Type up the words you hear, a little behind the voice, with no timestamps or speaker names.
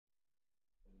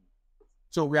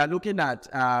So we are looking at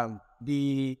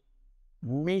the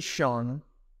mission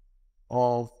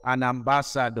of an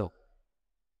ambassador.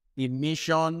 The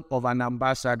mission of an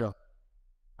ambassador.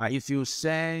 If you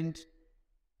send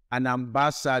an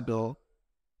ambassador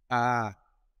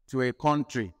to a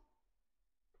country,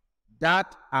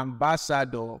 that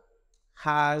ambassador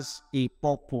has a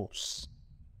purpose,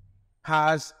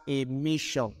 has a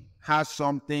mission, has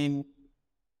something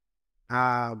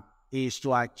is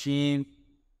to achieve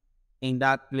in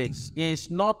that place. It's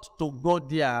not to go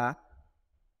there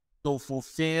to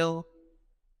fulfill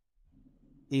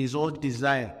his own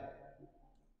desire.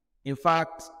 In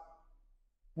fact,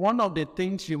 one of the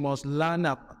things you must learn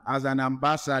as an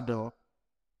ambassador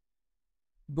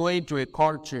going to a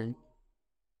country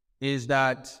is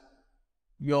that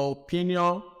your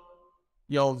opinion,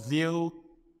 your view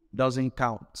doesn't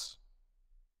count.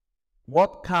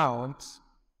 What counts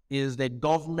is the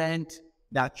government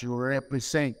that you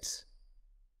represent.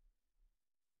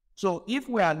 So if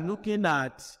we are looking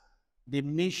at the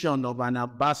mission of an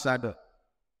ambassador,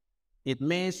 it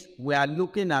means we are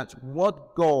looking at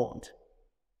what God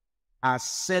has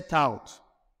set out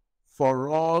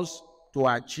for us to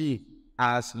achieve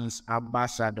as his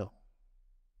ambassador,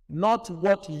 not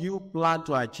what you plan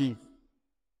to achieve.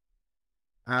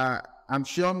 I'm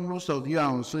sure most of you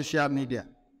are on social media,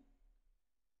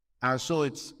 and so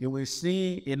you will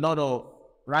see a lot of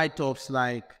write-ups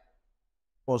like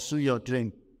pursue your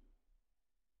dream,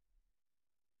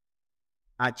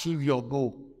 achieve your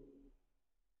goal.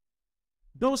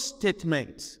 Those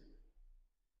statements,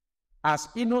 as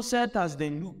innocent as they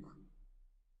look,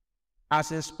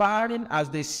 as inspiring as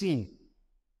they seem,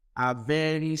 are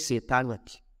very satanic.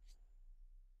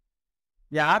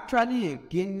 They are actually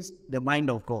against the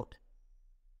mind of God.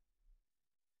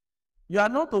 You are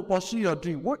not to pursue your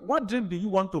dream. What dream do you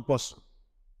want to pursue?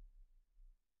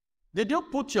 Did you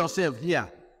put yourself here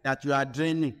that you are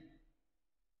dreaming?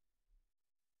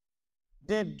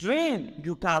 The dream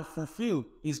you can fulfill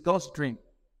is God's dream.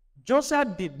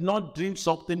 Joseph did not dream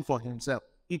something for himself.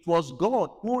 It was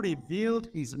God who revealed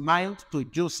his mind to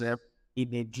Joseph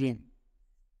in a dream.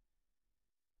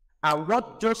 And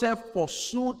what Joseph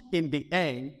pursued in the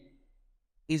end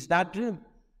is that dream.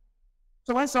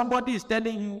 So when somebody is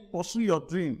telling you, pursue your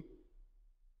dream,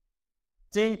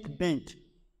 think big.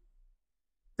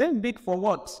 Think big for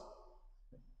what?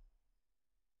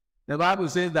 The Bible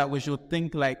says that we should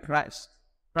think like Christ.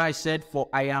 Christ said,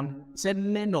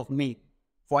 learn of me,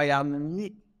 for I am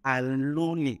meek and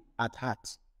lowly at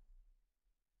heart.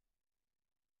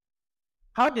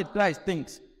 How did Christ think?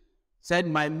 Said,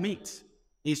 my meat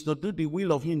is to do the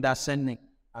will of him that sent me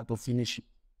and to finish it.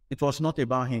 It was not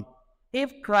about him.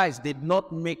 If Christ did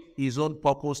not make his own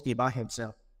purpose about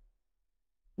himself,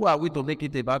 who are we to make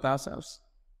it about ourselves?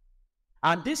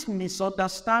 And this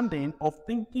misunderstanding of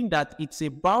thinking that it's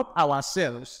about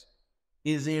ourselves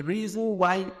is a reason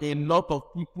why a lot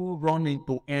of people run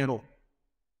into error.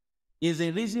 Is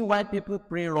a reason why people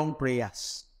pray wrong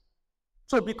prayers.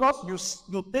 So because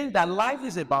you think that life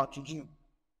is about you,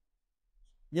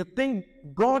 you think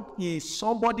God is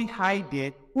somebody high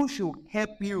there who should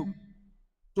help you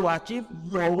to achieve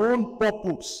your own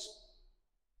purpose.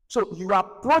 So you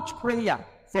approach prayer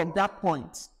from that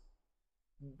point,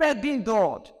 begging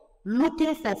God,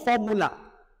 looking for formula.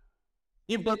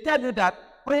 If they tell you that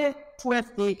pray 12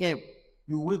 a.m.,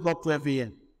 you wake up 12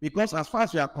 a.m. because as far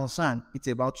as you are concerned, it's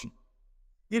about you.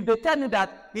 If they tell you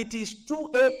that it is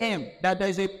 2 a.m., that there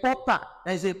is a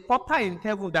portal in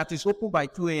heaven that is open by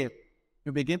 2 a.m.,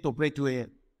 you begin to pray 2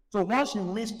 a.m. So once you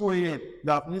miss 2 a.m.,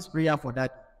 you have missed prayer for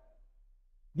that.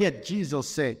 Yet Jesus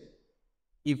said,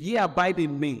 if ye abide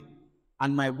in me,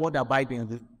 and my word abide in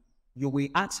you, you will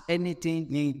ask anything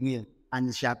ye will, and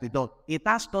it shall be done. It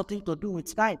has nothing to do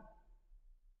with time.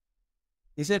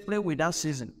 He said, pray without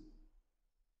ceasing.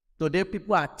 Today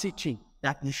people are teaching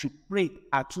that you should pray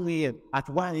at 2 a.m., at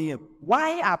 1 a.m.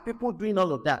 Why are people doing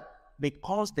all of that?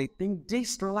 Because they think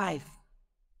this life,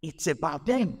 it's about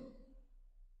them.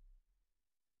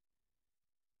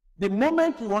 The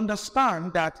moment you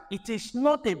understand that it is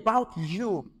not about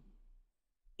you,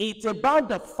 it's about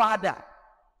the Father,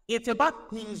 it's about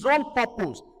his own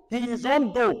purpose, his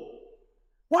own goal.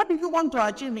 What do you want to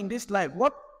achieve in this life?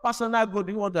 What personal goal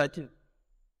do you want to achieve?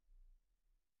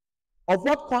 Of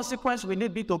what consequence will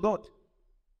it be to God?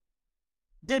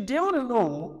 Did you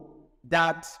know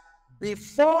that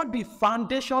before the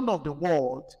foundation of the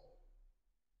world,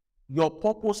 your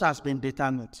purpose has been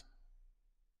determined?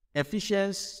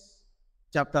 Ephesians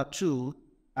chapter 2,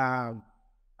 I'm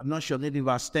not sure, maybe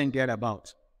verse 10 get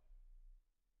about.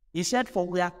 He said, for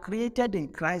we are created in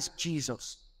Christ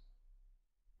Jesus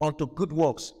unto good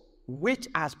works, which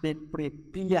has been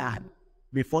prepared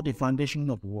before the foundation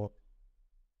of the world.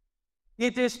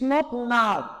 It is not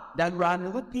now that you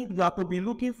have to be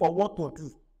looking for what to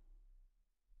do.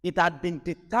 It had been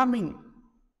determined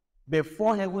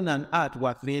before heaven and earth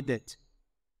were created.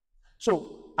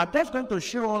 So I'm just going to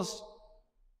show us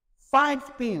 5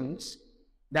 things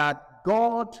that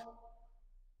God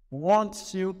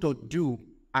wants you to do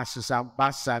as his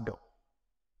ambassador.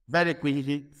 Very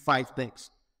quickly, 5 things.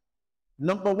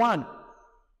 Number 1,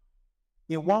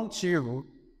 he wants you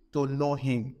to know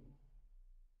him.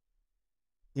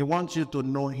 He wants you to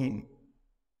know him.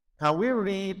 Can we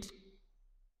read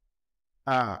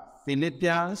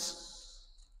Philippians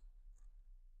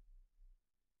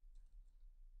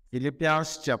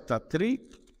chapter 3,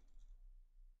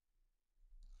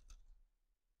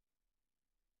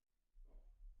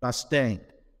 verse 10.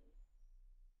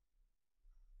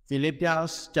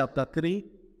 Philippians chapter 3,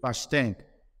 verse 10.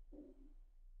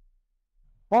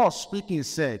 Paul speaking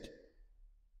said,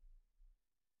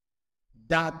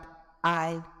 that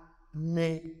I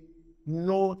may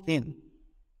know him.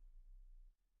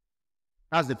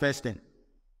 That's the first thing.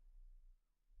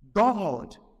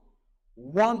 God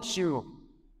wants you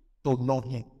to know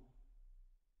him.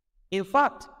 In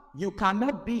fact, you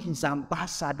cannot be his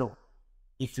ambassador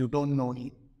if you don't know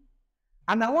him.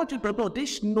 And I want you to know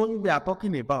this knowing we are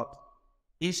talking about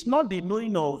is not the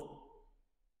knowing of,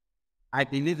 I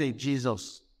believe in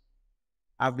Jesus,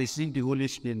 I've received the Holy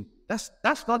Spirit.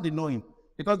 That's not the knowing.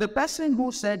 Because the person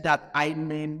who said that I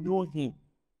may know him,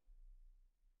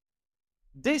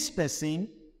 this person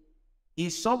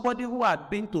is somebody who had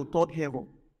been to third heaven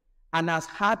and has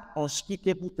had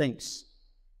unspeakable things.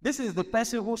 This is the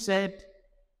person who said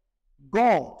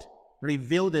God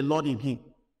revealed the Lord in him.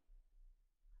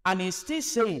 And he's still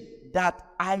saying that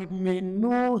I may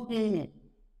know him.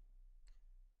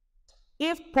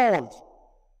 If Paul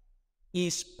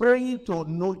is praying to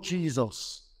know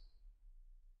Jesus,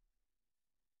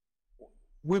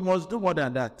 we must do more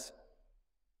than that.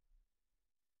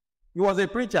 He was a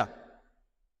preacher.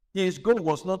 His goal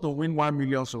was not to win 1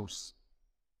 million souls.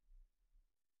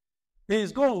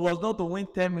 His goal was not to win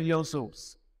 10 million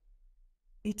souls.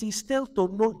 It is still to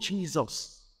know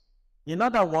Jesus. In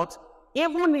other words,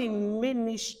 even in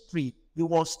ministry, he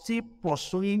was still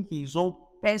pursuing his own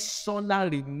personal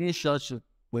relationship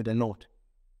with the Lord.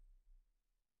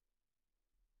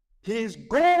 His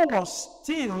goal was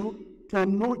still to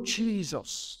know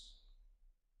Jesus.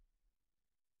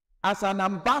 As an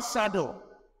ambassador,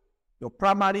 your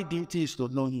primary duty is to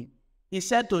know him. He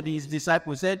said to his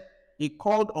disciples, he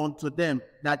called unto them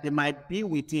that they might be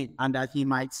with him and that he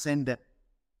might send them.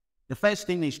 The first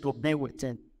thing is to be with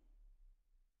him.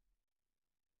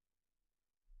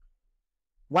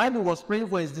 While he was praying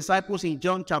for his disciples in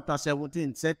John chapter 17,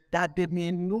 he said that they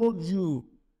may know you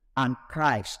and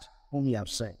Christ whom he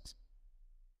has sent.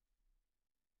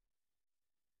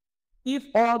 If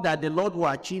all that the Lord will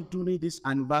achieve during this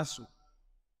anniversary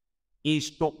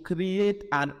is to create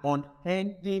an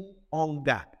unending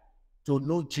hunger to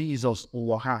know Jesus in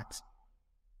your heart,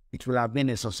 it will have been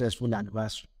a successful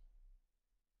anniversary.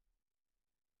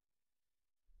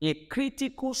 A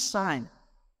critical sign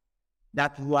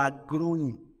that you are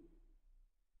growing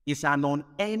is an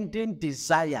unending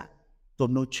desire to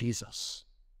know Jesus.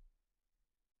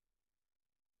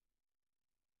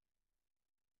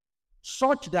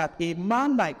 Such that a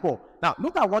man like Paul, now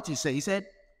look at what he said. He said,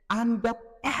 and the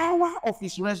power of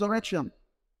his resurrection,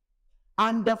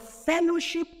 and the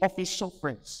fellowship of his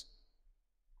sufferings,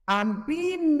 and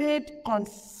being made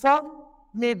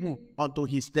conformable unto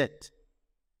his death.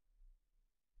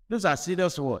 Those are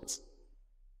serious words.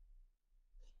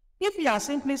 If he has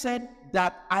simply said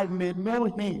that I may know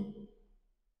him,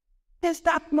 is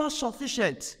that not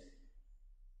sufficient?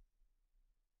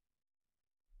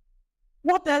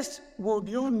 What else would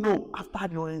you know after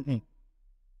knowing him?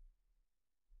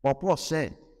 But Paul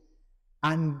said,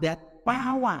 and the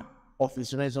power of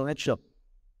his resurrection.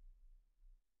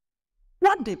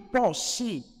 What did Paul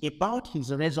see about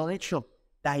his resurrection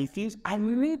that he feels, I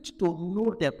need to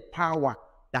know the power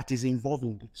that is involved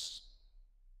in this?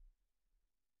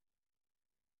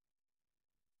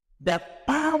 The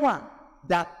power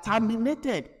that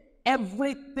terminated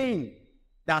everything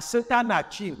that Satan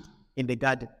achieved in the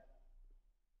garden.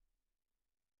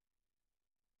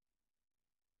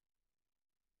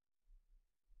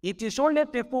 It is only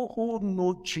people who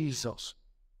know Jesus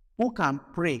who can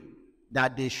pray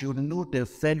that they should know the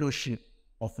fellowship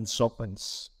of his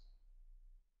sufferings.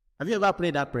 Have you ever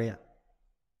prayed that prayer?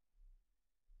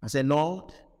 I said,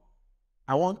 Lord,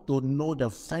 I want to know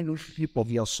the fellowship of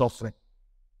your suffering.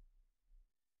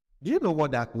 Do you know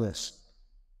what that was?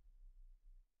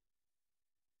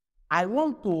 I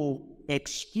want to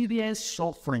experience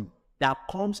suffering that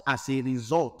comes as a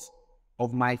result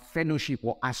of my fellowship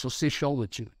or association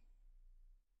with you.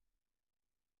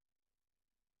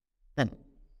 And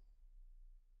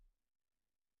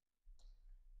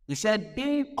he said,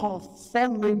 be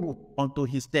conformable unto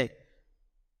his death.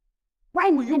 Why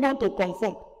would you want to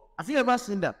conform? Have you ever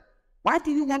seen that? Why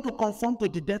do you want to conform to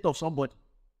the death of somebody?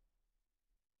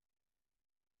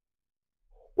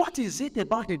 What is it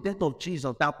about the death of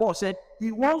Jesus that Paul said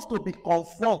he wants to be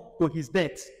conformed to his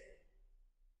death?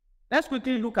 Let's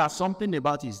quickly look at something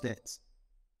about his death.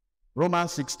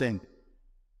 Romans 6:10.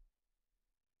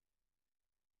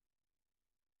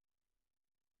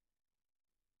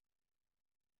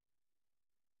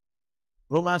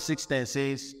 Romans 6:10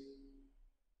 says,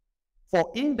 for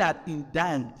in that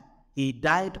he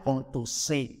died unto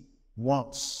sin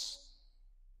once.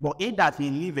 But in that he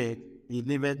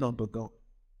liveth unto God.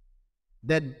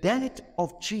 The death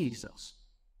of Jesus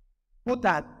put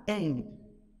an end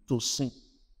to sin.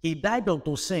 He died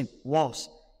unto sin once.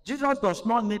 Jesus does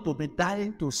not need to be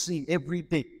dying to sin every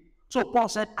day. So Paul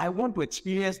said, I want to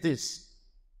experience this.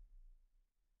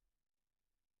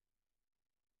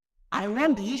 I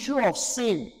want the issue of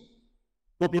sin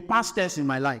to be past tense in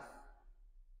my life.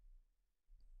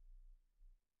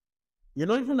 You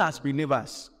know, even as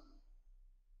believers,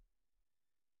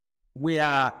 we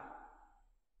are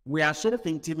sort of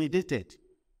intimidated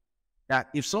that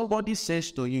if somebody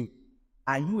says to you,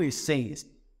 are you a saint?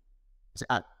 You say,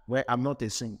 well, I'm not a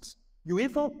saint. You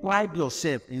even pride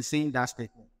yourself in saying that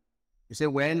statement. You say,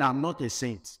 well, I'm not a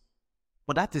saint.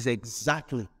 But that is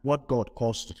exactly what God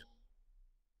calls you.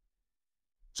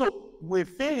 So we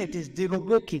feel it is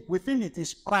derogatory. We feel it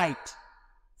is pride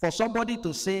for somebody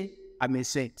to say, I'm a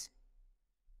saint.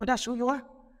 But that's who you are.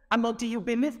 And until you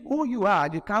believe who you are,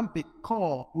 you can't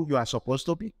become who you are supposed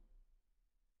to be.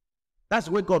 That's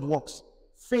the way God works.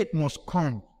 Faith must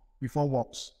come before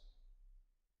works.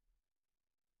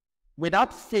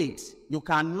 Without faith, you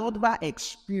can never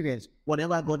experience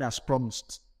whatever God has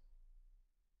promised.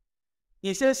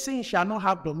 He says, sin shall not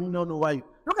have dominion over you.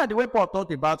 Look at the way Paul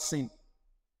talked about sin.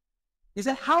 He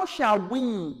said, how shall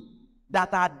we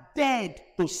that are dead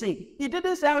to sin? He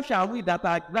didn't say, how shall we that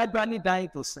are gradually dying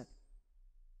to sin?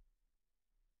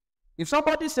 If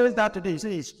somebody says that today, you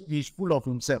say he's full of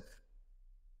himself.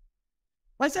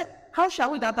 But he said, how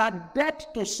shall we that are dead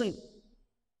to sin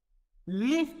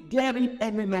live therein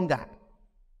any longer?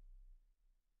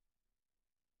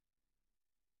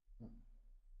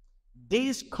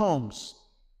 This comes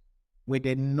with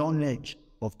the knowledge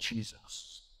of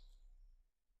Jesus.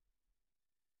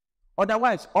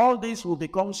 Otherwise, all this will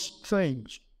become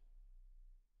strange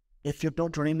if you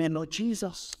don't remember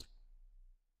Jesus.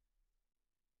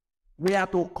 We are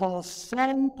to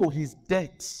conform to his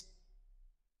death.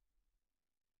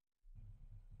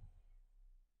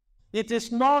 It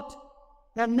is not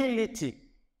humility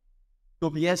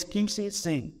to be excusing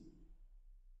sin.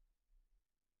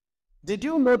 Did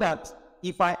you know that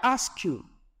if I ask you,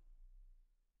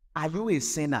 are you a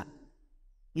sinner?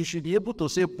 You should be able to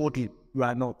say boldly, you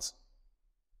are not.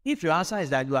 If your answer is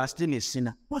that you are still a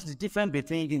sinner, what's the difference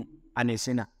between you and a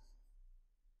sinner?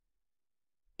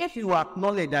 If you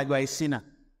acknowledge that you are a sinner,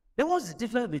 then what's the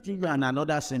difference between you and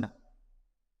another sinner?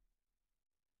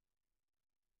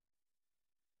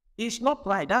 It's not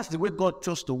pride. That's the way God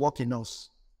chose to work in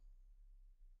us.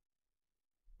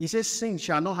 He says, sin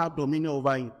shall not have dominion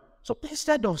over you. So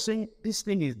instead of saying this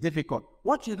thing is difficult,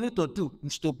 what you need to do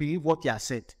is to believe what he has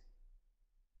said.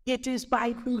 It is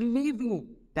by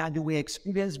believing that you will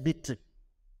experience victory.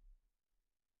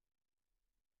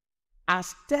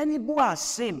 As terrible as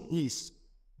sin is,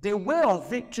 the way of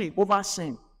victory over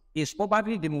sin is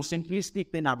probably the most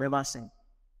simplistic thing I've ever seen.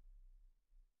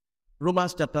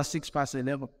 Romans chapter 6 verse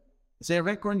 11. It says,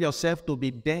 reckon yourself to be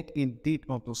dead indeed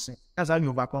unto sin. That's how you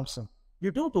overcome sin.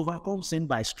 You don't overcome sin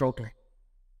by struggling.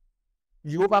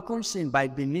 You overcome sin by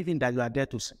believing that you are dead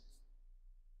to sin.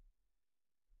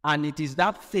 And it is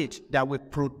that faith that will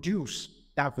produce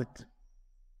that victory.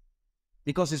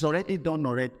 Because it's already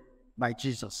done by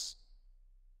Jesus.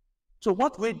 So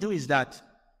what we do is that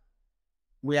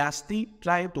we are still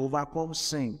trying to overcome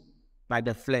sin by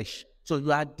the flesh. So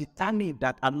you are determined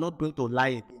that I'm not going to lie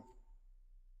again.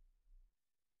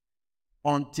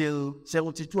 Until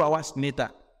 72 hours later,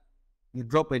 you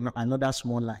drop another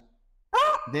small lie.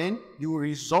 Then you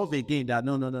resolve again that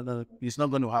no, it's not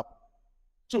going to happen.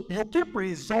 So you keep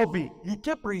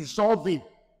resolving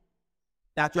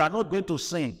that you are not going to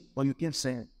sin, but you keep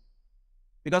saying.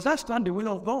 Because that's not the will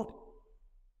of God.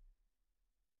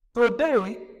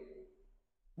 Today,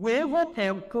 we even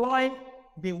employ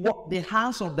the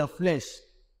hands of the flesh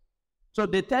So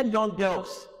they tell young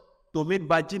girls to make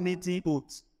virginity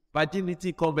oaths,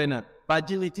 virginity covenant,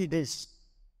 virginity this.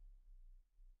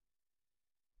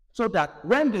 So that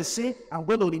when they say, I'm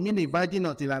going to remain a virgin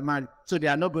until I marry, so they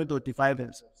are not going to defile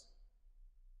themselves.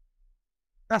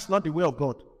 That's not the way of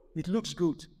God. It looks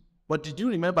good. But did you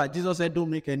remember Jesus said, don't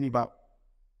make any vow?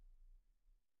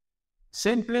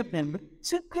 Simply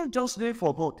just live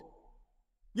for God.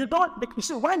 You don't, you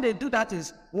see, when they do that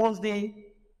is, once they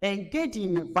engage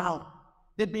in a vow,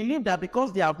 they believe that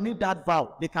because they have made that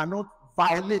vow, they cannot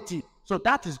violate it. So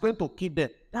that is going to keep them.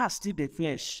 That's still the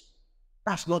flesh.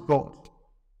 That's not God.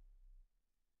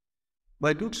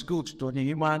 But it looks good to the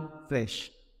human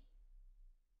flesh.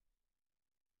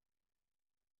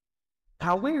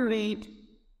 Can we read?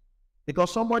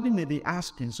 Because somebody may be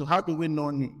asking, so how do we know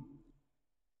him?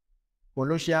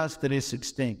 Colossians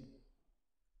 3:16.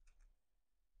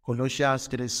 Colossians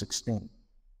 3:16.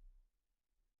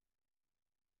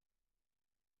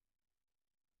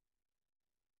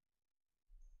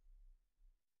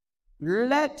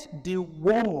 Let the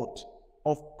word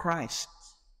of Christ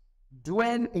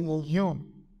dwell in you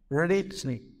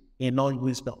richly in all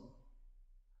wisdom,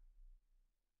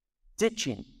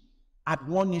 teaching,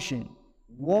 admonishing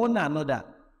one another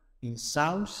in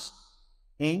psalms,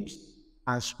 hymns,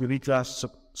 and spiritual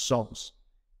songs,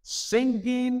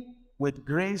 singing with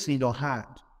grace in your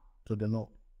heart to the Lord.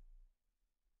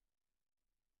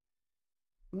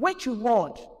 Which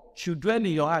word should dwell in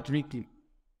your heart richly?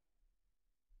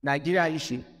 Nigeria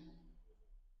issue.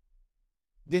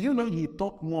 Did you know he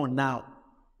talk more now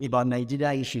about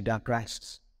Nigeria issue than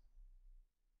Christ?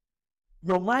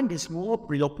 Your mind is more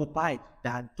preoccupied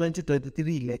than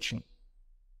 2023 election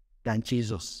than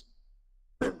Jesus.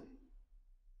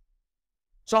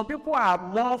 Some people are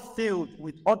more filled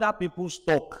with other people's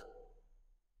talk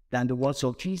than the words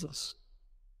of Jesus.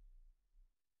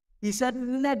 He said,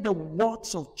 let the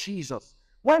words of Jesus,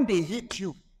 when they hit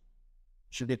you,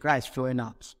 should the Christ flowing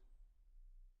out.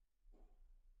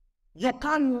 You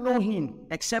can't know him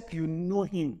except you know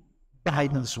him by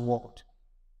his word.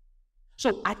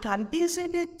 So I can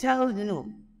easily tell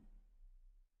you,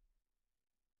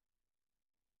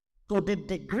 to the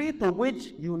degree to which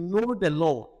you know the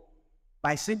Lord,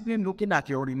 by simply looking at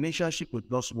your relationship with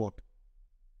God's word.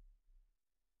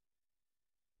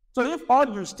 So if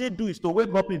all you still do is to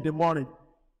wake up in the morning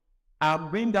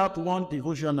and bring out one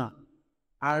devotional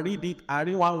and read it, and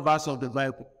read one verse of the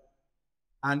Bible,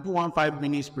 and do 5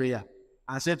 minutes prayer,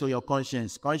 and say to your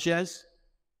conscience, conscience,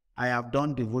 I have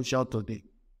done devotion today.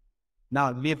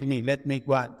 Now leave me, let me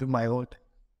go and do my own.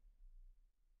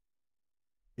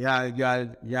 You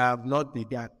have not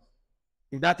begun.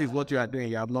 If that is what you are doing,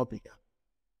 you have not begun.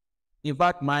 In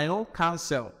fact, my own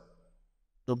counsel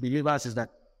to believers is that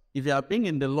if you have been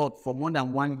in the Lord for more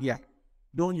than 1 year,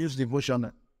 don't use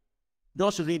devotional.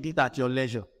 Just read it at your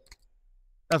leisure.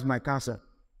 That's my counsel.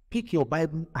 Pick your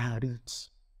Bible and read.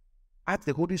 Ask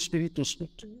the Holy Spirit to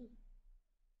speak to you.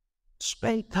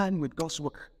 Spend time with God's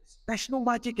work. There's no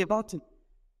magic about it.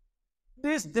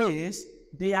 These days,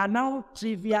 they are now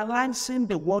trivializing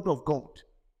the word of God.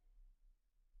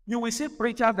 You will see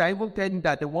preachers that even tell you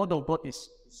that the word of God is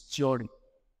theory.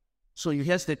 So you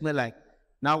hear statement like,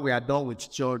 now we are done with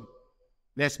theory.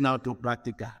 Let's now do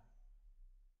practical.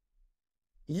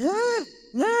 Yeah.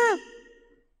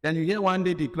 Then you hear one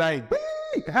day decline.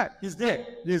 He's there.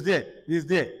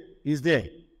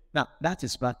 Now, that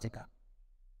is practical.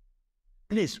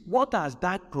 Please, what has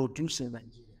that produced in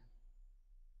Nigeria?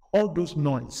 All those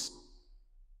noise.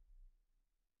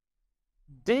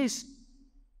 This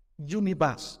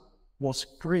universe was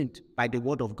framed by the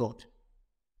word of God.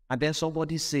 And then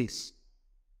somebody says,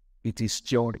 it is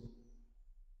theory.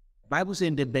 The Bible says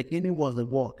in the beginning was the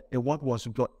word was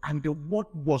God, and the word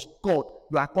was God.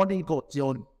 You are calling God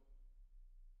theory.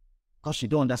 Because you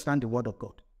don't understand the word of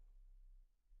God.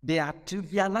 They are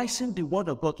trivializing the word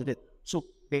of God today. So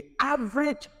the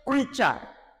average preacher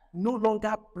no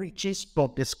longer preaches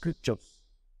from the scriptures.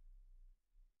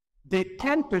 They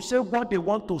tend to say what they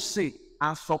want to say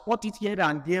and support it here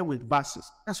and there with verses.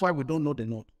 That's why we don't know the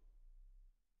Lord.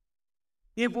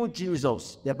 Even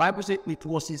Jesus, the Bible says it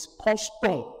was his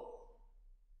custom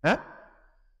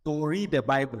to read the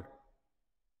Bible.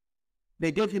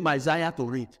 They gave him Isaiah to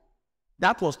read.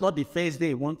 That was not the first day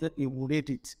he would read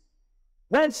it.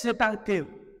 When Satan came,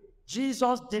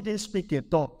 Jesus didn't speak in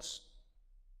tongues.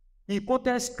 He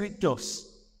quoted scriptures.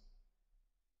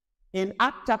 In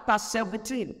Acts chapter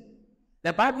 17,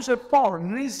 the Bible says Paul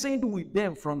reasoned with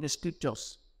them from the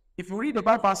scriptures. If you read the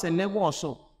Bible verse 11 or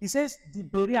so, he says, the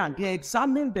Berean, they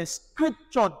examined the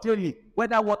scripture daily,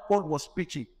 whether what Paul was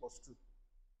preaching was true.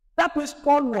 That means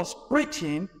Paul was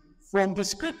preaching from the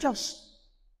scriptures.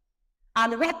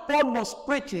 And what Paul was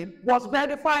preaching was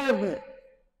verifiable.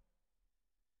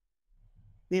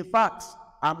 In fact,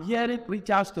 I'm hearing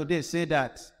preachers today say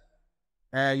that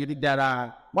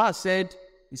one said,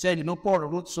 he said, Paul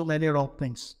wrote so many wrong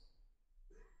things.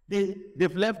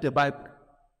 They've left the Bible.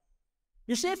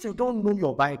 You see, if you don't know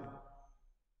your Bible,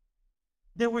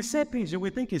 they will say things you will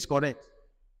think is correct.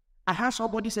 I heard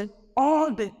somebody say,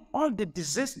 all the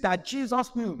diseases that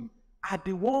Jesus healed are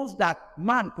the ones that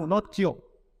man could not cure.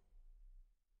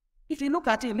 If you look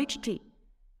at it, literally,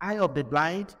 eye of the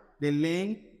blind, the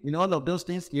lame, all of those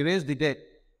things, he raised the dead.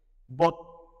 But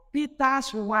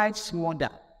Peter's wife's mother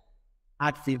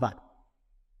had fever.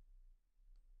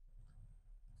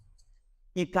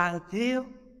 He can heal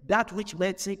that which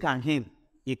medicine can heal.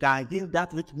 He can heal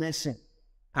that which medicine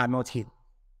cannot heal.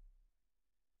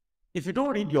 If you don't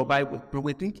read your Bible, you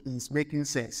will think it's making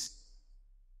sense.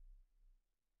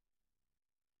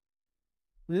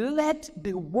 Let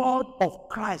the word of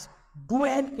Christ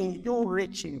dwell in you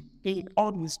richly in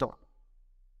all wisdom.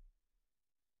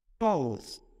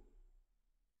 Pause.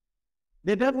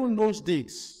 The devil knows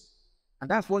this, and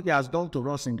that's what he has done to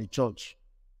us in the church.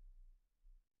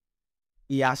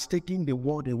 He has taken the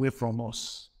word away from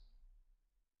us.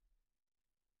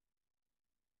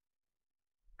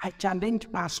 I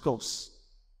challenged pastors.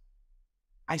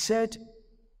 I said,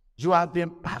 you have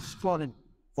been pastoring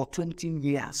for 20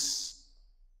 years.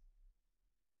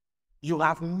 You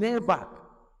have never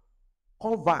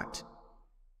covered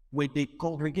with the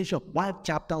congregation one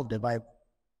chapter of the Bible.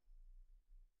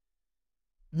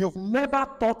 You've never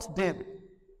taught them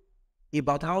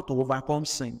about how to overcome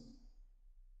sin.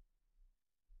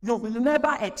 You've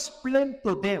never explained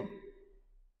to them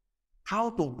how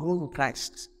to grow in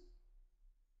Christ.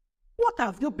 What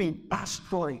have you been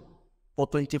pastoring for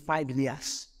 25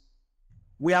 years?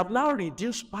 We have now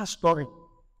reduced pastoring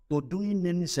to doing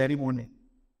naming ceremony,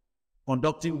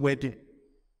 conducting wedding.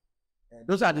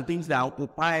 Those are the things that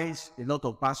occupies a lot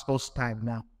of pastors' time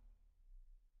now.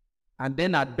 And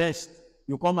then at best,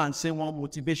 you come and say one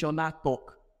motivational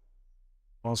talk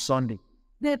on Sunday.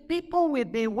 The people will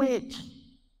be weak.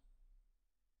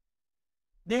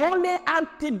 The only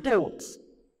antidote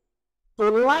to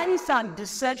lies and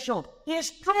deception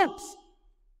is truth.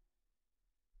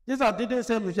 Jesus didn't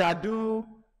say we shall do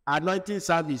anointing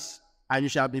service and you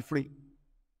shall be free.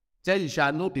 Say you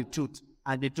shall know the truth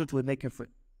and the truth will make you free.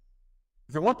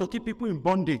 If you want to keep people in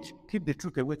bondage, keep the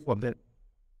truth away from them.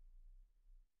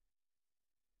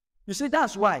 You see,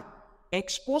 that's why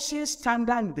exposing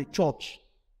scandal in the church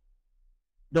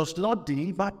does not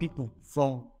deliver people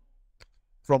from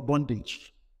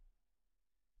bondage.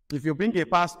 If you bring a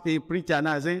pastor, a preacher, and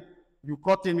I say, you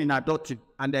caught him in adultery,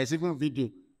 and there's even video,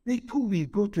 people will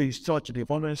go to his church the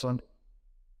following Sunday.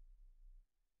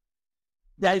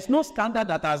 There is no scandal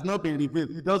that has not been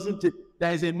revealed. It doesn't take.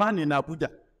 There is a man in Abuja.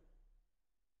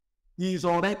 He is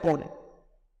on record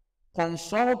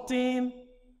consulting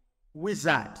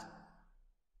wizard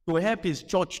to help his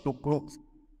church to grow.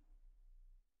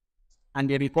 And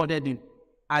they recorded him,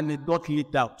 and it got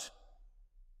leaked out.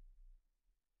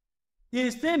 He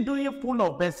is still doing full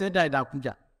of Bethesda in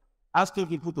Abuja, asking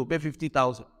people to pay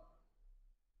 50,000.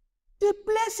 The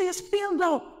place is filled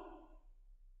up.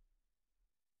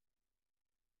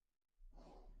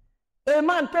 A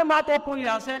man came out openly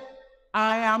and said,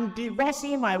 I am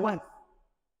divorcing my wife.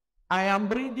 I am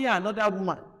bringing another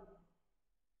woman.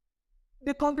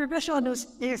 The congregation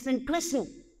is increasing.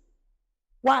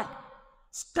 Why?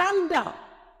 Scandal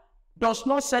does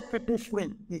not set people free.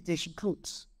 It is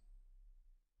truth.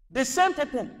 The same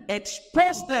people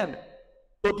expose them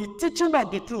to the teaching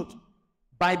of the truth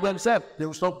by themselves. They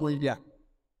will stop going there.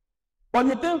 But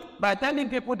you think by telling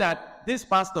people that this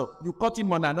pastor, you caught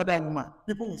him on another woman,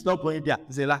 people will stop going there.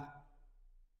 It's a lie.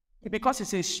 Because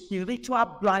it's a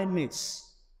spiritual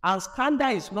blindness. And scandal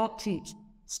is not truth.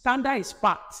 Scandal is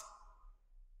fact.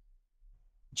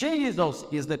 Jesus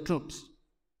is the truth.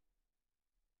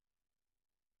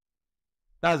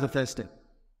 That's the first thing.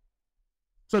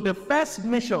 So the first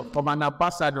mission from an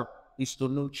ambassador is to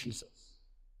know Jesus.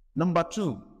 Number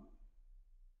 2,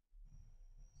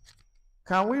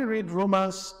 can we read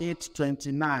Romans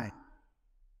 8:29?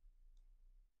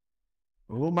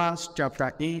 Romans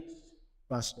chapter 8,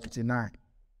 verse 29.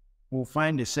 We'll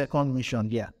find the second mission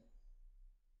here.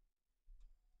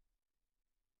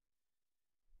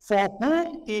 For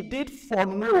whom he did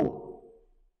foreknow,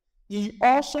 he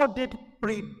also did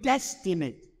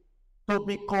predestinate to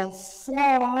be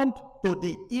conformed to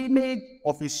the image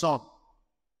of his Son,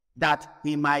 that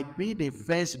he might be the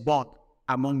firstborn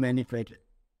among many brethren.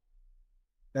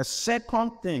 The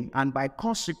second thing, and by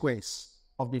consequence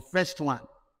of the first one,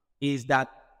 is that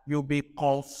you be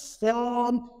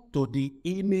conformed to the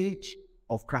image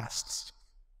of Christ.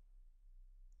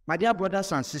 My dear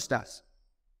brothers and sisters,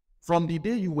 from the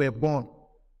day you were born,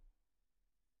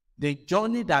 the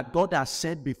journey that God has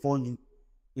set before you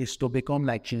is to become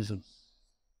like Jesus.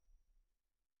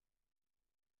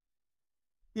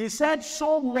 He said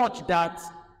so much that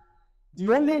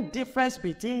the only difference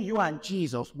between you and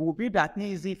Jesus will be that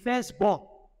he is the firstborn.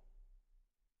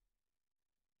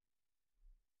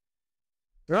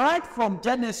 Right from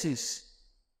Genesis,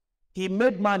 he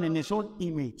made man in his own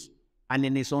image and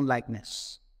in his own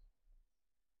likeness.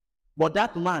 But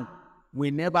that man,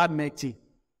 we never met him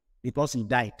because he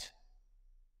died.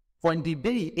 For in the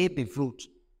day he ate the fruit,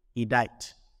 he died.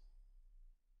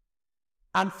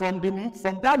 And from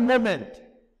that moment,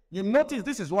 you notice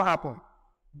this is what happened.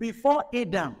 Before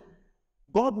Adam,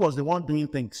 God was the one doing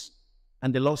things.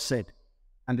 And the Lord said,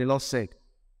 and the Lord said,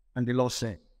 and the Lord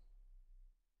said.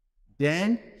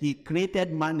 Then he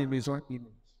created man in his own image.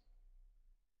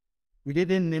 We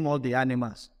didn't name all the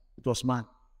animals. It was man.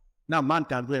 Now man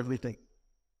can do everything.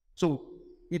 So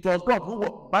it was God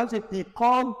who basically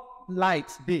called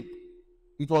light day.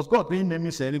 It was God doing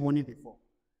naming ceremony before.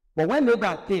 But when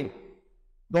Adam came,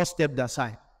 God stepped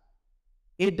aside.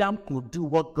 Adam could do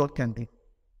what God can do.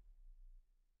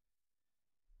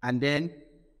 And then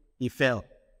he fell.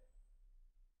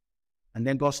 And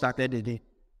then God started the day.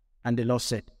 And the Lord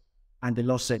said, and the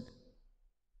Lord said.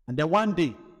 And then one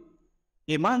day,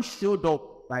 a man showed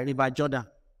up by River Jordan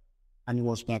and he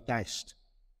was baptized.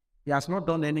 He has not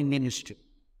done any ministry.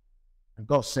 And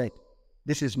God said,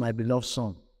 this is my beloved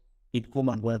son, in whom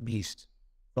I'm well pleased.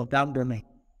 From that moment,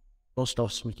 God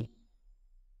stopped speaking.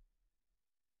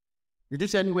 Did you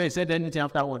see anywhere he said anything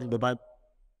afterward in the Bible?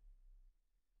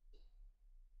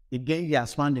 Again, he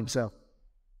has found himself.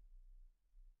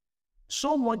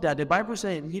 So much that the Bible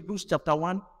says in Hebrews chapter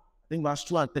 1, I think verse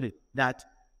 2 and 3, that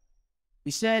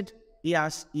he said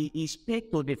he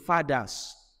spake to the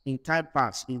fathers in time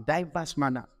past in diverse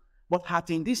manner, but hath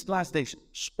in these last days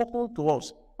spoken to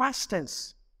us, past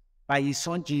tense, by his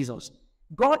son Jesus.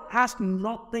 God has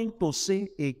nothing to say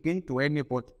again to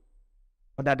anybody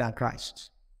other than Christ.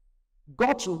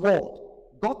 God's word,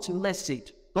 God's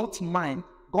message, God's mind,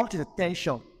 God's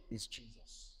attention is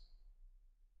Jesus.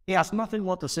 He has nothing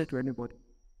more to say to anybody.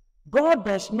 God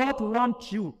does not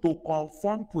want you to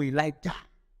conform to Elijah.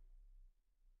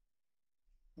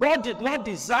 God did not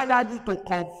desire you to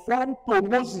conform to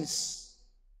Moses.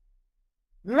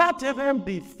 Not even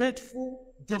the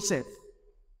faithful Joseph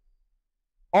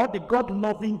or the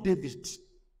God-loving David.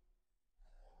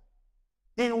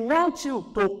 He wants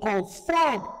you to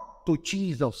conform to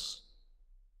Jesus.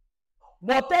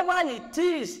 Whatever it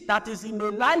is that is in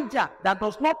Elijah that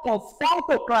does not conform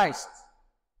to Christ,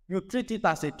 you treat it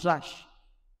as a trash.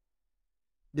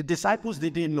 The disciples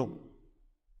didn't know.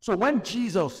 So when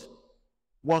Jesus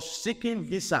was seeking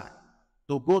visa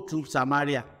to go to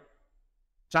Samaria,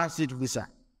 transit visa,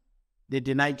 they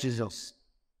denied Jesus.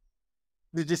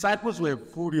 The disciples were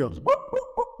furious.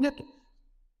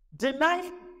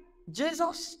 Deny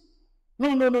Jesus?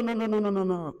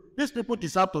 No. These people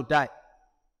deserve to die.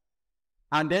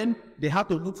 And then they have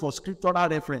to look for scriptural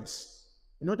reference.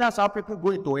 You know, that's how people go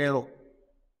into error.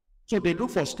 So they look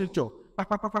for scripture.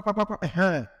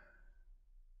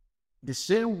 The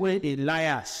same way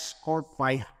Elias called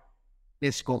fire,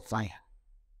 they called fire.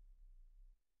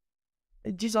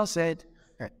 And Jesus said,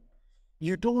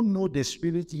 you don't know the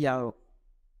spirit here.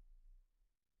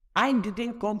 I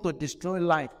didn't come to destroy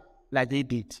life like they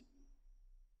did.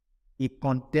 He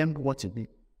condemned what he did,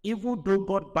 even though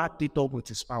God backed it up with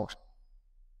his power.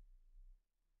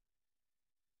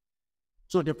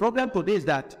 So the problem today is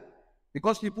that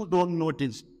because people don't know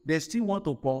this, they still want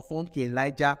to conform to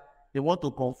Elijah. They want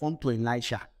to conform to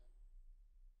Elisha.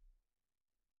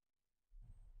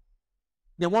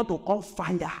 They want to call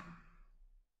fire.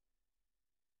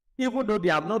 Even though they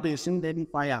have not been seen any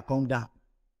fire come down.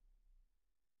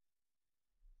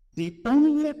 The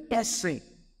only person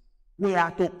we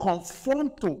are to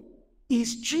conform to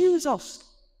is Jesus.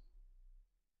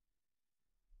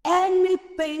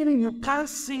 Anything you can't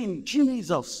see in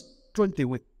Jesus, throw it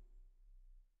away.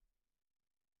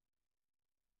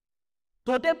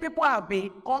 Today, people have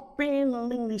been copying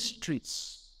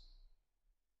ministries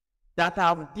that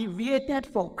have deviated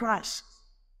from Christ,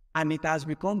 and it has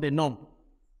become the norm.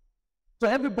 So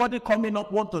everybody coming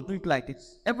up want to do it like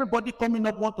this. Everybody coming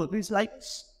up want to do it like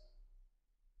this.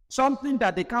 Something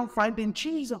that they can't find in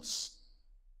Jesus.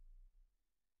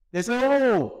 They say,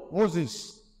 oh,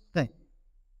 Moses.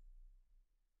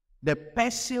 The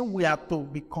person we are to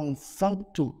be conformed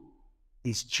to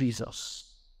is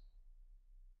Jesus.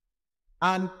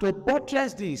 And to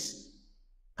buttress this,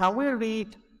 can we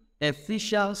read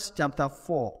Ephesians chapter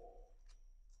 4?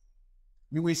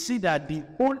 You will see that the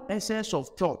whole essence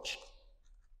of church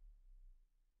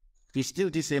is still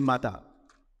the same matter.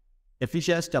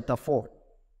 Ephesians chapter 4,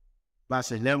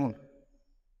 verse 11.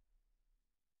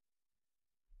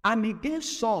 And he gave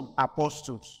some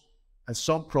apostles, and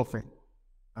some prophets,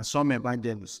 and some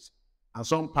evangelists, and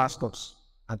some pastors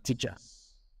and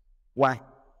teachers. Why?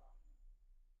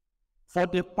 For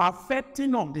the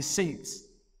perfecting of the saints,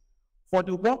 for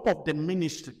the work of the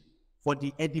ministry, for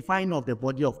the edifying of the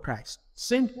body of Christ.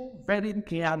 Simple, very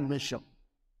clear mission.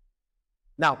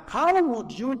 Now, how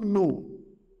would you know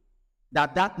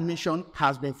that that mission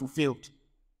has been fulfilled?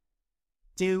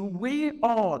 Till we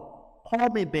all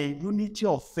come in the unity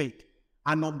of faith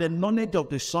and of the knowledge of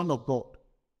the Son of God,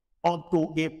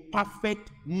 unto a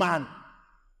perfect man,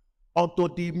 unto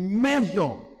the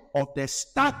measure of the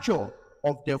stature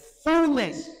of the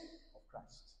fullness of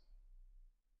Christ.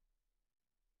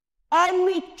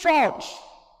 Any church,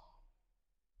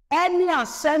 any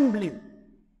assembly,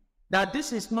 that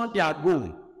this is not their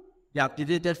goal, they are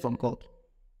deviated from God.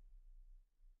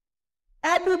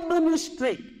 Any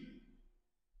ministry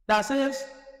that says,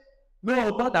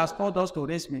 no, God has called us to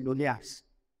raise millionaires.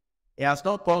 He has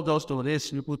not called us to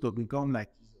raise people to become like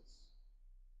Jesus.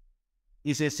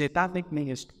 It's a satanic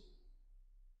ministry.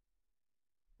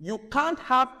 You can't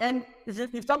have any,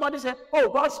 if somebody says, oh,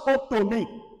 God spoke to me,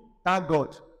 thank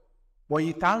God. But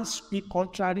he can't speak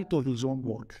contrary to his own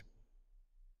word.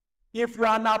 If you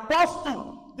are an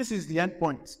apostle, this is the end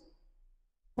point.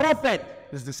 Prophet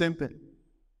is the same thing.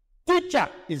 Teacher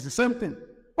is the same thing.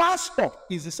 Pastor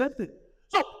is the same thing.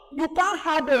 So you can't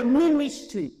have a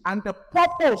ministry and the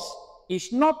purpose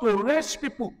is not to raise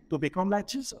people to become like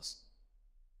Jesus.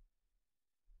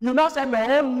 You now say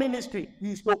my own ministry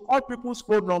is to call people's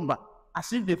phone number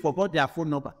as if they forgot their phone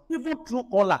number. Even through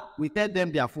caller, we tell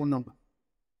them their phone number.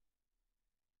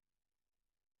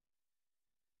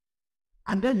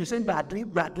 And then you say, we are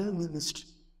doing ministry.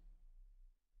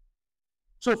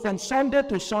 So from Sunday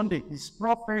to Sunday, it's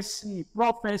prophecy,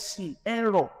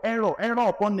 error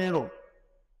upon error.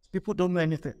 People don't know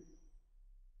anything.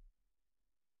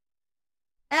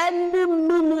 Any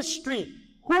ministry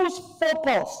whose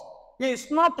focus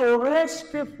is not to raise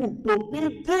people to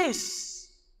be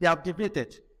this, they have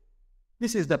deviated.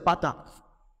 This is the pattern.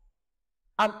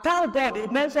 And thank God,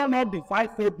 it mentioned all the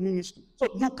five-fold ministry. So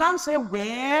you can't say,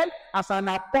 well, as an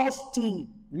apostle, you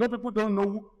know, people don't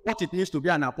know what it is to be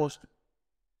an apostle.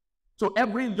 So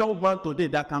every young man today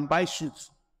that can buy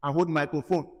shoes and hold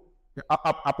microphone,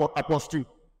 apostle.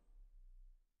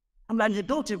 I'm like, you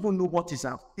don't even know what is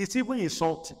out. It's even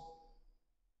insulting.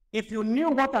 If you knew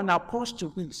what an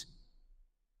apostle is,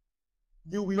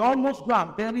 you will almost go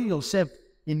and bury yourself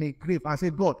in a grave and say,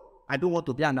 God, I don't want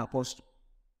to be an apostle.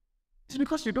 It's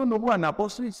because you don't know who an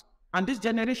apostle is. And this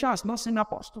generation has not seen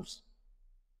apostles.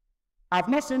 I've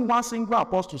not seen one single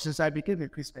apostle since I became a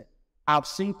Christian. I've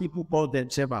seen people call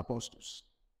themselves apostles.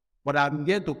 But I'm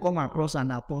yet to come across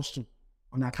an apostle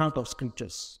on account of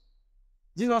scriptures.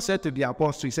 Jesus said to the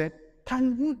apostle, he said,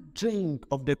 can you drink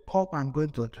of the cup I'm going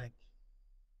to drink?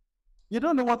 You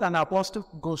don't know what an apostle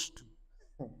goes to.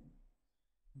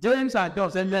 James and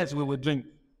John said, yes, we will drink.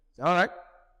 All right.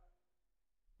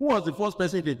 Who was the first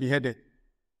person to be beheaded?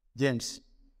 James.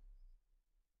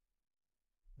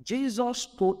 Jesus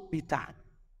told Peter,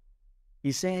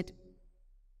 he said,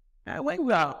 when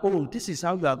we are old, this is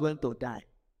how you are going to die.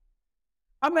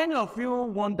 How many of you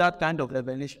want that kind of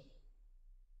revelation?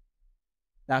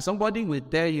 That somebody will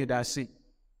tell you that, see,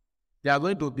 they are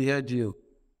going to behead you.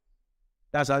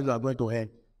 That's how you are going to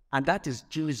end. And that is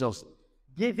Jesus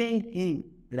giving him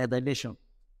revelation.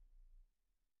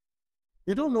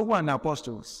 You don't know who an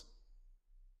apostle is.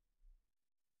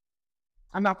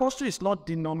 An apostle is not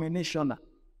denominational.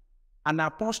 An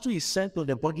apostle is sent to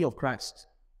the body of Christ.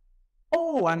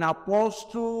 Oh, an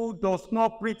apostle does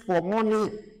not preach for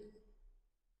money.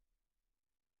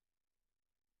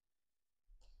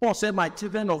 Paul said, my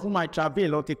children of whom I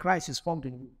travail, until Christ is formed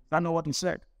in you. That's not what he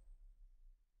said.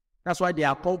 That's why they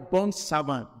are called bond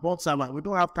servant. Bond servant. We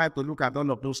don't have time to look at all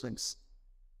of those things.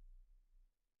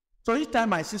 So each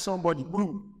time I see somebody,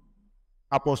 boom,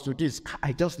 apostle this,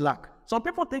 I just laugh. Some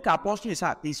people think apostle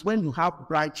is when you have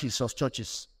branches of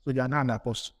churches. So you are not an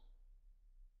apostle.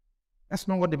 That's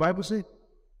not what the Bible says.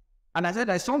 And I said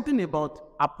there's something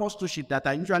about apostleship that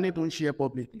I usually don't share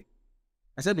publicly.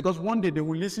 I said because one day they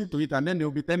will listen to it and then they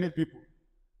will be telling people.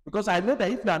 Because I know that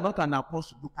if you are not an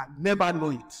apostle, you can never know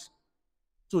it.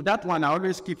 So that one, I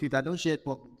always keep it. I don't share it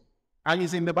publicly. And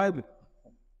it's in the Bible.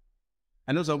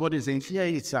 I know somebody is saying, share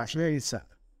it, sir, share it, sir.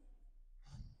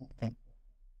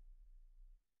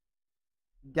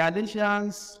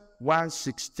 Galatians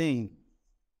 1:16.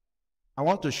 I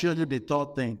want to show you the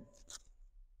third thing.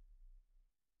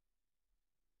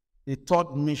 The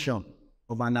third mission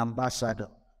of an ambassador.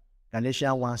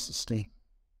 Galatians 1:16.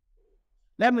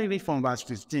 Let me read from verse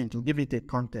 15 to give it a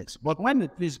context. But when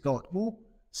it pleased God, who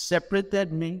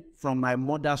separated me from my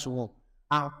mother's womb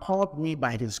and called me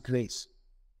by his grace,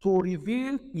 to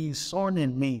reveal his Son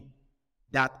in me,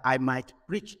 that I might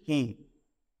preach him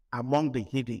among the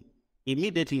heathen,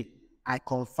 immediately I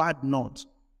conferred not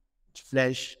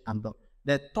flesh and blood.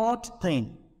 The third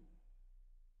thing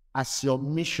as your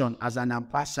mission as an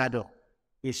ambassador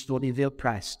is to reveal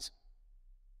Christ.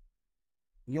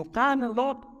 You can,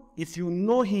 Lord, if you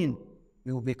know him,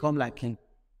 you will become like him.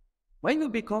 When you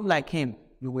become like him,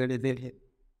 you will reveal him.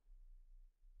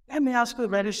 Let me ask you a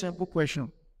very simple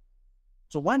question.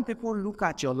 So when people look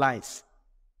at your life,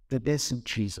 they see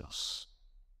Jesus.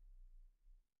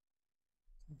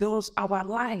 Does our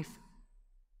life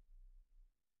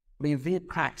reveal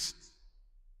Christ?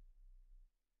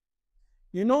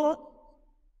 You know,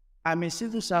 I'm a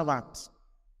civil servant.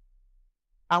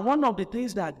 And one of the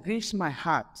things that grieves my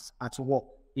heart at work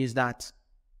is that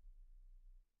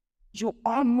you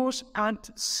almost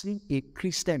can't see a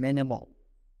Christian anymore.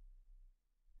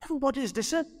 Everybody is the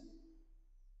same.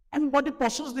 Everybody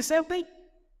pursues the same thing.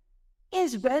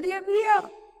 It's very real.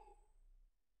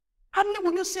 How many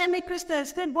will you see any Christians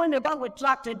still going about with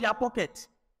tract in their pocket,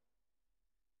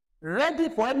 ready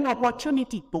for any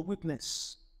opportunity to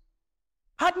witness?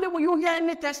 How many will you hear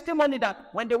any testimony that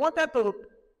when they wanted to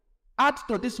add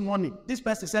to this money, this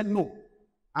person said, no,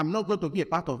 I'm not going to be a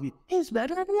part of it? It's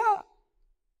very real.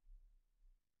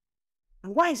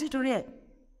 And why is it real?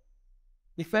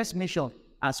 The first mission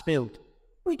has failed.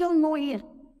 We don't know it.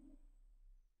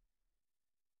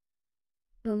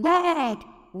 God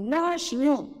wants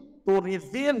you to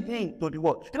reveal him to the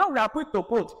world. You know, we are quick to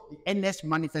quote the endless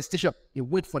manifestation. You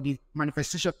wait for the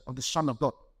manifestation of the Son of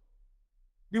God.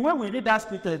 The way we read that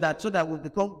scripture is that so that we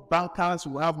become bankers,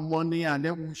 we have money, and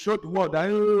then we show the world that,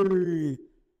 hey,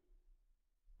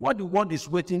 what the world is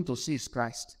waiting to see is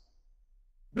Christ.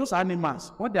 Those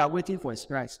animals, what they are waiting for is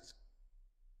Christ.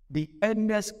 The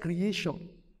endless creation,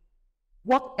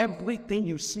 what everything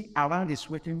you see around is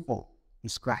waiting for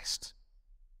is Christ.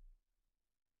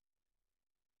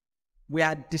 We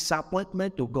are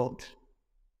disappointment to God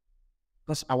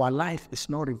because our life is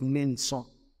not revealing His Son.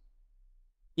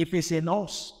 If it's in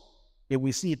us, they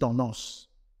will see it on us.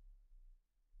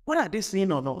 What are they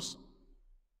seeing on us?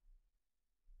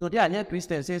 Today, I hear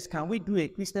Christians say, can we do a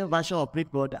Christian version of Big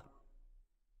Brother?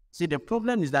 See, the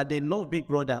problem is that they love Big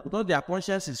Brother because their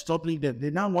conscience is troubling them. They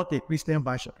now want a Christian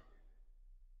version.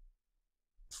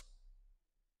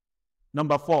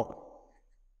 Number 4.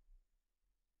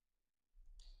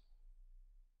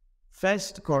 1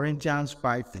 Corinthians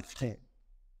 5:15.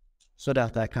 So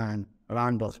that I can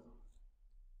round up.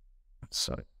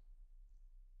 Sorry.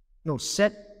 No, it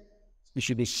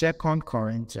should be 2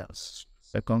 Corinthians.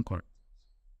 2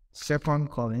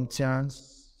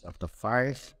 Corinthians chapter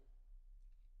 5.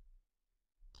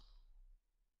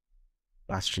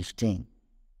 Verse 15.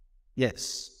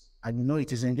 Yes. And you know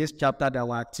it is in this chapter that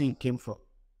our theme came from.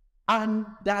 And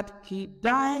that he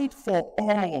died for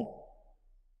all.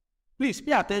 Please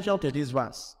pay attention to this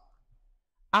verse.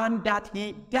 And that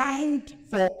he died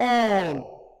for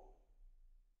all,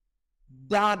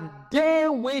 that they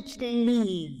which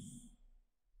live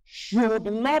should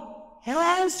not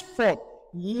henceforth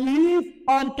live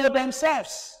unto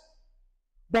themselves,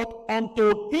 but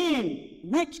unto him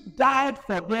which died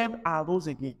for them and rose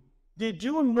again. Did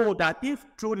you know that if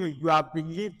truly you have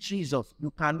believed Jesus,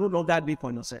 you can no longer live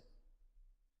for yourself?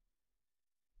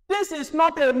 This is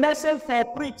not a message for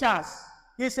preachers.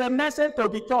 It's a message to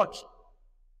the church.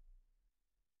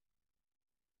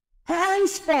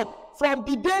 Henceforth, from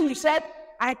the day you said,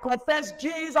 I confess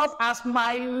Jesus as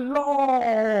my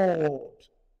Lord,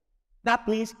 that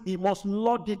means he must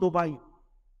lord it over you.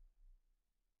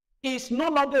 It's no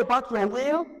longer about your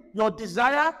will, your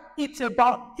desire. It's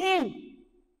about him.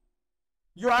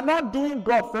 You are not doing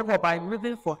God favor by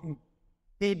living for him.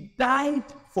 He died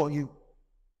for you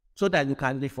so that you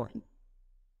can live for him.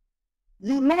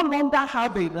 You no longer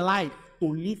have a life to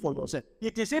live for yourself.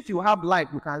 It is if you have life,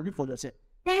 you can live for yourself.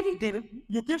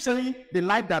 You keep saying, the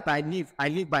life that I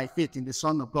live by faith in the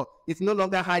Son of God. It's no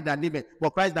longer I that live it,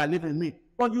 but Christ that lives in me.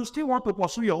 But you still want to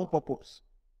pursue your own purpose.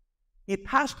 It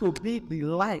has to be the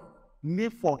life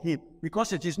live for him,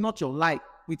 because it is not your life,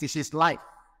 it is his life.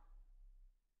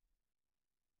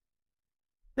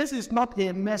 This is not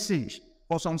a message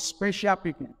for some special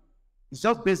people. It's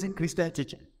just basic Christian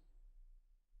teaching.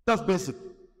 Just basic.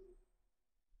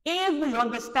 If we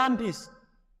understand this,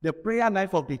 the prayer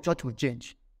life of the church will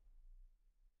change.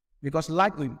 Because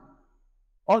likely,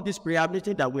 all this prayer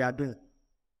meeting that we are doing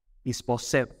is for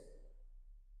self.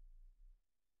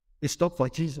 It's not for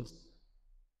Jesus.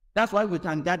 That's why we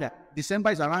can gather.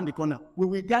 December is around the corner. We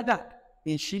will gather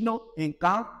in Shiloh, in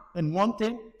camp, in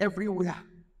mountain, everywhere.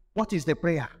 What is the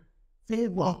prayer?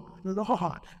 Favor.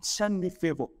 Lord, send me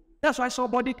favor. That's why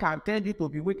somebody can tell you to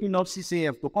be waking up 6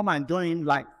 a.m. to come and join in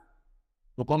life,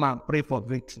 to come and pray for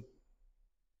victory.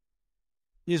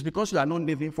 It's because you are not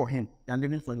living for him. You are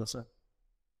living for yourself.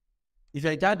 If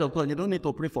you're a child of God, you don't need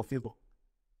to pray for favor.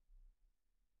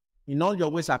 In all your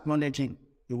ways, acknowledging,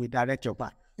 he will direct your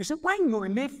path. You see, when you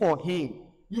live for him,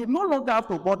 you no longer have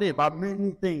to bother about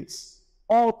many things,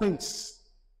 all things.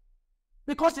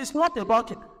 Because it's not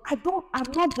about it. I'm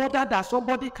not bothered that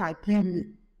somebody can kill me.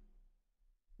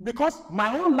 Because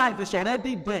my own life is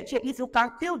already there. If you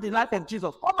can kill the life of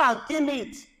Jesus, come and kill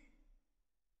it.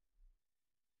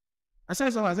 I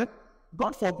said,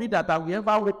 God forbid that I will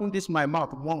ever open this my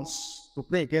mouth once to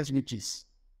pray against witches.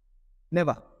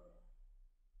 Never.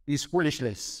 It's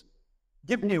foolishness.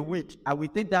 Give me a witch. I will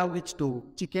take that witch to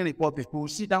Chicken Republic. We will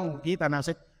sit down with it and I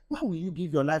said, why will you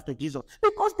give your life to Jesus?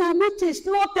 Because the witch is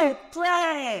not a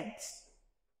threat.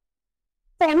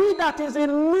 For he that is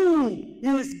in me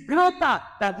is greater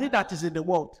than he that is in the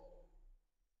world.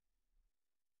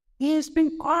 It's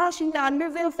because we are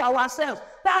living for ourselves.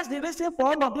 That's the reason for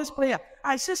all of this prayer.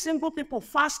 I see single people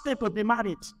fasting to be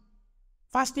married.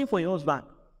 Fasting for your husband.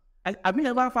 Have you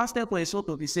ever fasted for a soul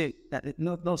to be saved?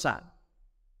 No, sir.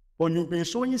 When you've been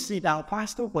sowing seed and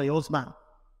fasting for your husband,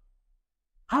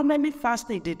 how many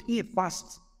fasting did Eve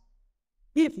fast?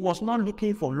 Eve was not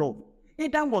looking for love.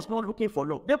 Adam was not looking for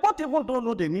love. They both even don't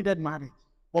know they needed marriage.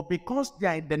 But because they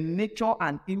are in the nature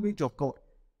and image of God,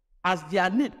 as their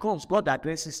need comes, God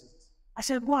addresses it. I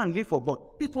said, go and live for God.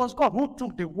 It was God who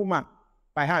took the woman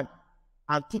by hand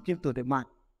and took him to the man.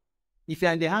 If you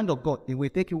are in the hand of God, he will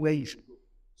take you where you should go.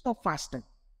 Stop fasting.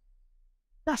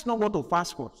 That's not what to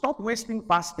fast for. Stop wasting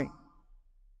fasting.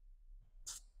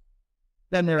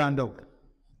 Let me round up.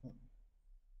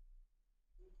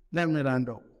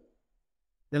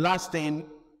 The last thing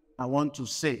I want to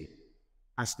say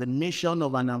as the mission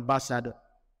of an ambassador.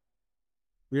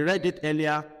 We read it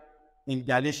earlier in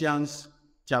Galatians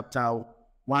chapter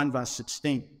 1 verse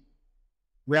 16,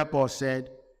 where Paul said,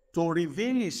 to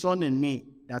reveal his son in me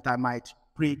that I might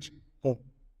preach him.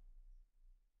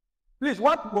 Please,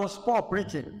 what was Paul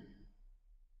preaching?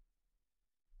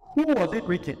 Who was he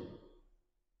preaching?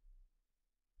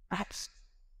 Acts.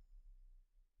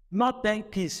 Not 10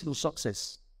 keys to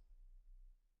success.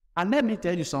 And let me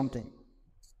tell you something.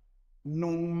 No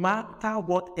matter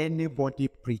what anybody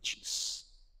preaches,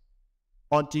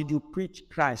 until you preach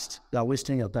Christ, you are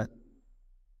wasting your time.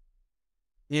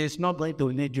 He is not going to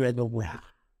lead you anywhere.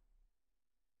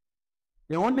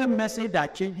 The only message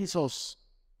that changes us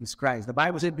is Christ. The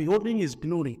Bible says, beholding his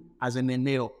glory as in a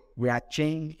nail, we are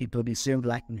changed into the same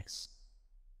likeness.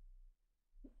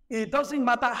 It doesn't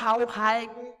matter how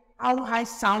high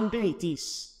sounding it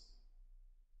is.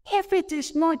 If it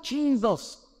is not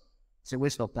Jesus, it's a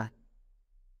waste of time.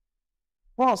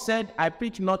 Paul said, I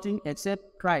preach nothing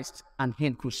except Christ and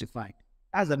him crucified.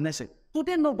 That's the message.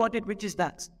 Today nobody preaches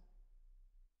that.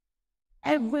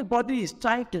 Everybody is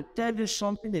trying to tell you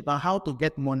something about how to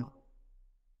get money.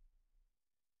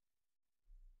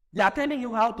 They are telling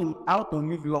you how to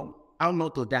live long, how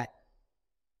not to die.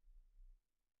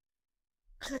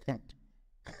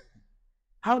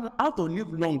 How to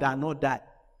live long and not die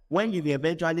when you will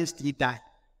eventually still die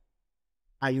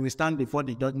and you will stand before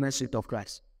the judgment seat of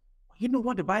Christ. You know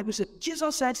what the Bible said?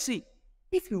 Jesus said, see,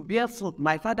 if you bear fruit,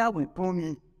 my Father will prune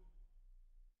you.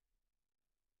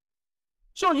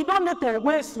 So you don't need to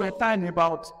waste your time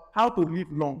about how to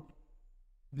live long.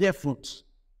 Bear fruit.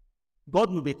 God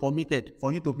will be committed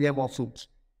for you to bear more fruit.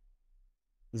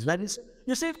 It's very simple.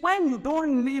 You see, when you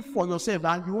don't live for yourself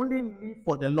and you only live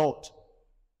for the Lord,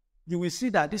 you will see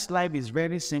that this life is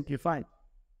very simplified.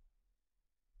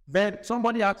 But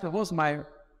somebody asked me, what's my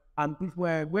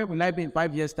where will I be in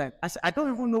 5 years' time? I said, I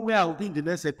don't even know where I will be in the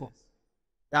next second.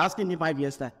 They're asking me 5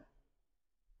 years' time.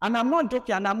 And I'm not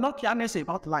joking, and I'm not careless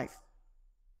about life.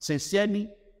 Sincerely,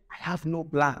 I have no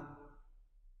plan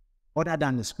other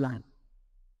than his plan.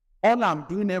 All I'm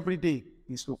doing every day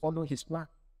is to follow his plan.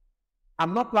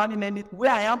 I'm not planning anything.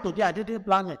 Where I am today, I didn't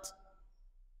plan it.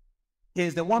 He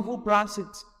is the one who plans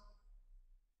it.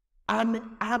 And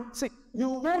I'm saying, you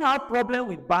won't have problem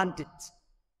with bandits.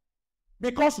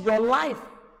 Because your life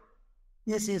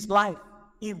is his life.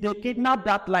 If they kidnap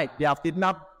that life, they have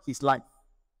kidnapped his life.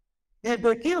 If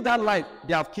they kill that life,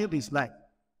 they have killed his life.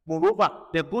 Moreover,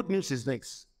 the good news is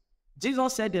this.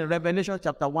 Jesus said in Revelation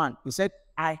chapter 1, he said,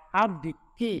 I have the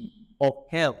key of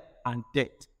hell and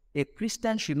death. A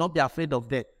Christian should not be afraid of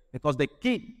death because the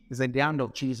key is in the hand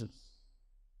of Jesus.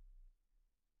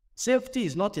 Safety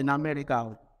is not in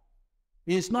America.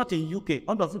 It's not in UK.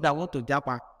 All of you that want to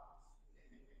Japan.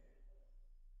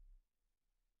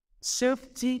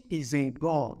 Safety is in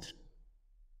God.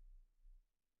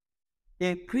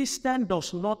 A Christian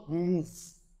does not move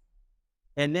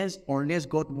unless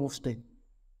God moves them.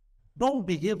 Don't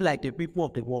behave like the people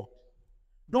of the world.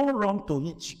 Don't run to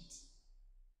Egypt.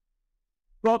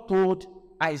 God told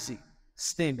Isaac,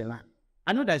 stay in the land.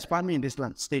 I know there's family in this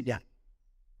land. Stay there.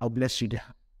 I'll bless you there.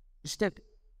 Instead,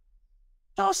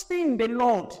 just stay in the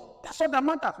Lord. That's what that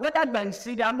matters. Whether you're in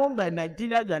Syria, among the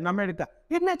Nigeria, you're in America,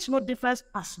 it makes no difference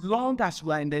as long as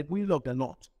we are in the will of the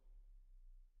Lord.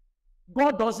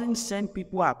 God doesn't send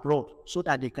people abroad so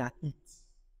that they can eat.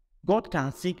 God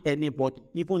can feed anybody,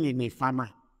 even in a famine.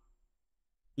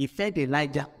 He fed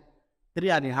Elijah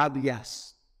 3.5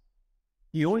 years.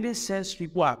 He only sends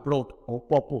people abroad on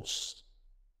purpose.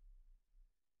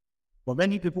 But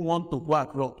many people want to go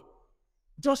abroad.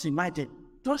 Just imagine,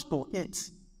 just to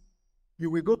eat. You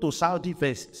will go to Saudi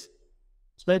first,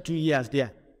 spend 2 years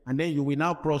there, and then you will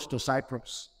now cross to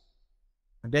Cyprus.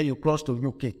 And then you cross to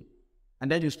UK. And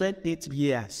then you spend 8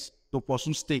 years to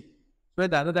pursue stay.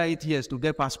 Spend another 8 years to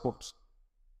get passports.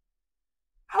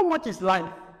 How much is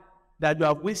life that you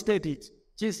have wasted it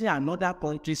chasing another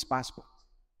country's passport?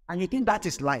 And you think that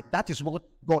is life? That is what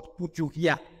God put you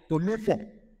here to live for.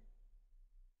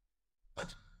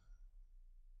 But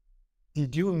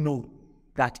did you know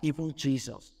that even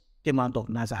Jesus came out of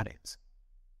Nazareth?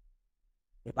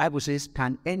 The Bible says,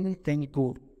 can anything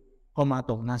good come out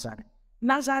of Nazareth?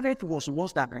 Nazareth was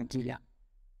worse than Nigeria.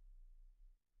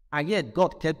 And yet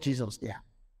God kept Jesus there.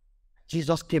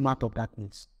 Jesus came out of that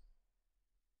place.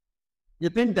 You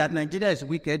think that Nigeria is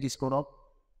wicked, is corrupt?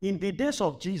 In the days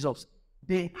of Jesus,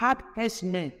 they had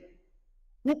herdsmen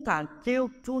who can kill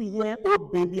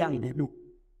 2-year-old baby and they do.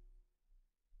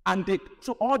 And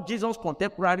so all Jesus'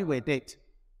 contemporaries were dead.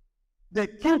 They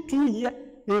killed 2 years.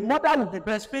 A mother will be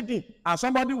breastfeeding, and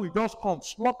somebody will just come,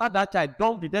 slaughter that child,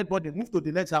 dump the dead body, move to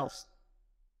the next house.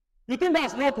 You think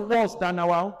that's not worse than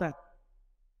our own time?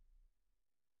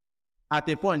 At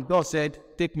a point, God said,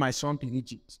 take my son to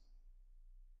Egypt.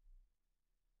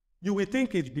 You will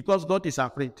think it's because God is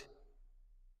afraid.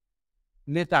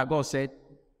 Later, God said,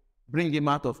 bring him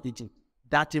out of Egypt,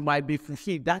 that it might be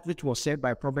fulfilled that which was said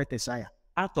by prophet Isaiah.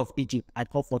 Out of Egypt, I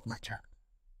call forth my child.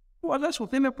 Well, that's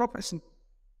fulfilling prophecy.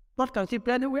 God can keep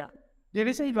you anywhere. The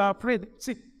reason you are afraid,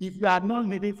 see, if you are not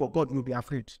living for God, you'll be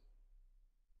afraid.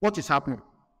 What is happening?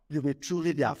 You will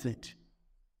truly be afraid.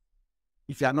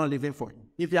 If you are not living for him.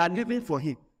 If you are living for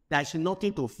him, there is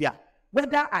nothing to fear.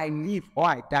 Whether I live or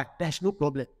I die, there's no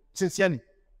problem. Sincerely.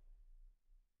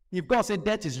 If God said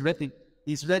death is ready,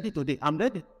 he's ready today. I'm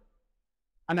ready.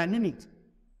 And I mean it.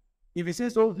 If he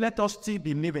says, oh, let us still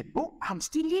be living. Oh, I'm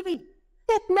still living.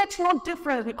 It makes no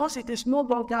difference because it is no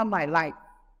longer my life.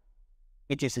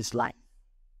 It is his life.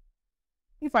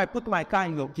 If I put my car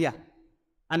in your gear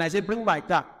and I say, bring my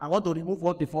car, I want to remove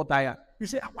what before tire. You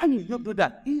say, why will you do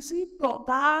that? Is it not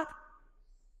that?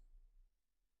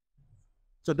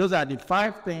 So those are the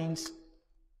 5 things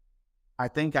I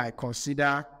think I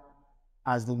consider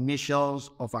as the missions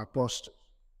of apostles,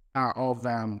 of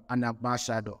an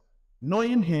ambassador.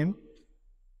 Knowing him,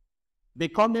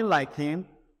 becoming like him,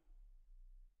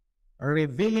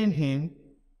 revealing him,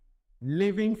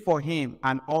 living for him,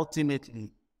 and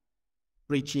ultimately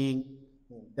preaching.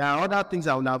 There are other things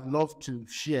I would have loved to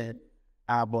share,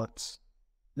 but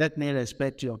let me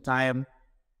respect your time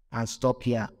and stop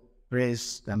here.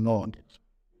 Praise the Lord.